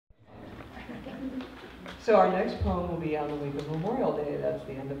So our next poem will be on the week of Memorial Day. That's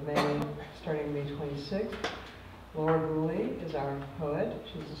the end of May, starting May 26th. Laura Guli is our poet.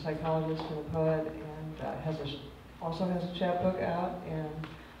 She's a psychologist and a poet, and also has a chapbook out, and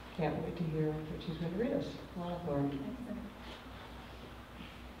can't wait to hear what she's going to read us. Come on up, Laura.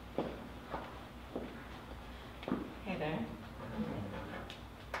 Hey there.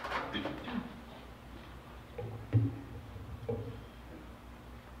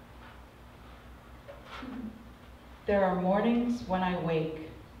 There are mornings when I wake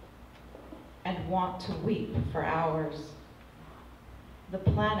and want to weep for hours. The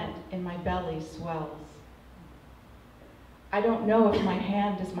planet in my belly swells. I don't know if my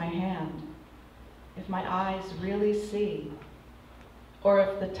hand is my hand, if my eyes really see, or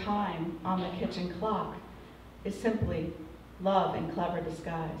if the time on the kitchen clock is simply love in clever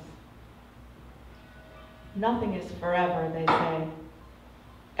disguise. Nothing is forever, they say.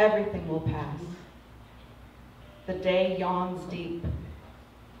 Everything will pass. The day yawns deep.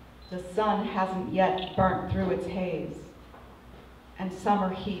 The sun hasn't yet burnt through its haze, and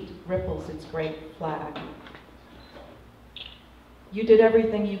summer heat ripples its great flag. You did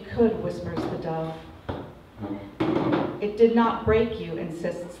everything you could, whispers the dove. It did not break you,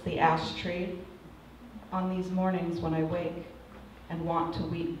 insists the ash tree, on these mornings when I wake and want to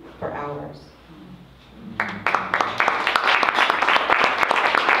weep for hours.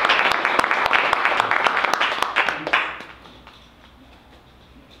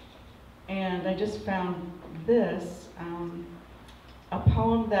 And I just found this, a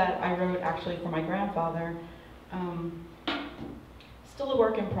poem that I wrote actually for my grandfather. Still a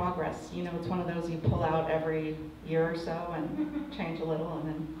work in progress. You know, it's one of those you pull out every year or so and change a little, and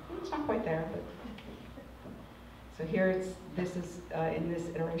then it's not quite there. But so here this is in this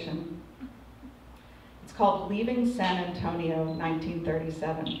iteration. It's called Leaving San Antonio,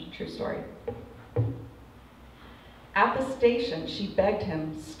 1937. True story. At the station, she begged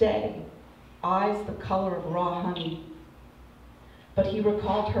him, stay, eyes the color of raw honey. But he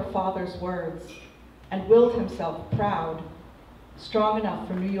recalled her father's words and willed himself proud, strong enough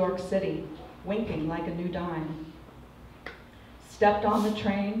for New York City, winking like a new dime. Stepped on the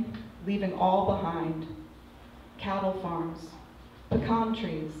train, leaving all behind. Cattle farms, pecan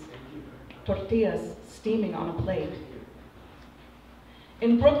trees, tortillas steaming on a plate.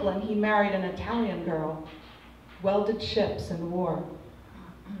 In Brooklyn, he married an Italian girl, welded ships in war.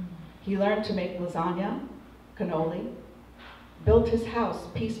 He learned to make lasagna, cannoli, built his house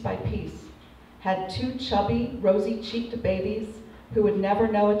piece by piece, had 2 chubby, rosy-cheeked babies who would never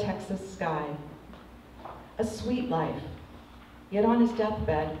know a Texas sky. A sweet life, yet on his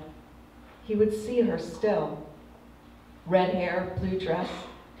deathbed, he would see her still. Red hair, blue dress,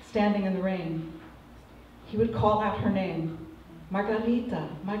 standing in the rain. He would call out her name, Margarita,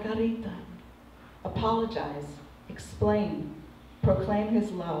 Margarita. Apologize, explain, proclaim his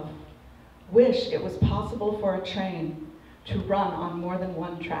love. Wish it was possible for a train to run on more than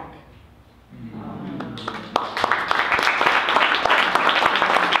one track.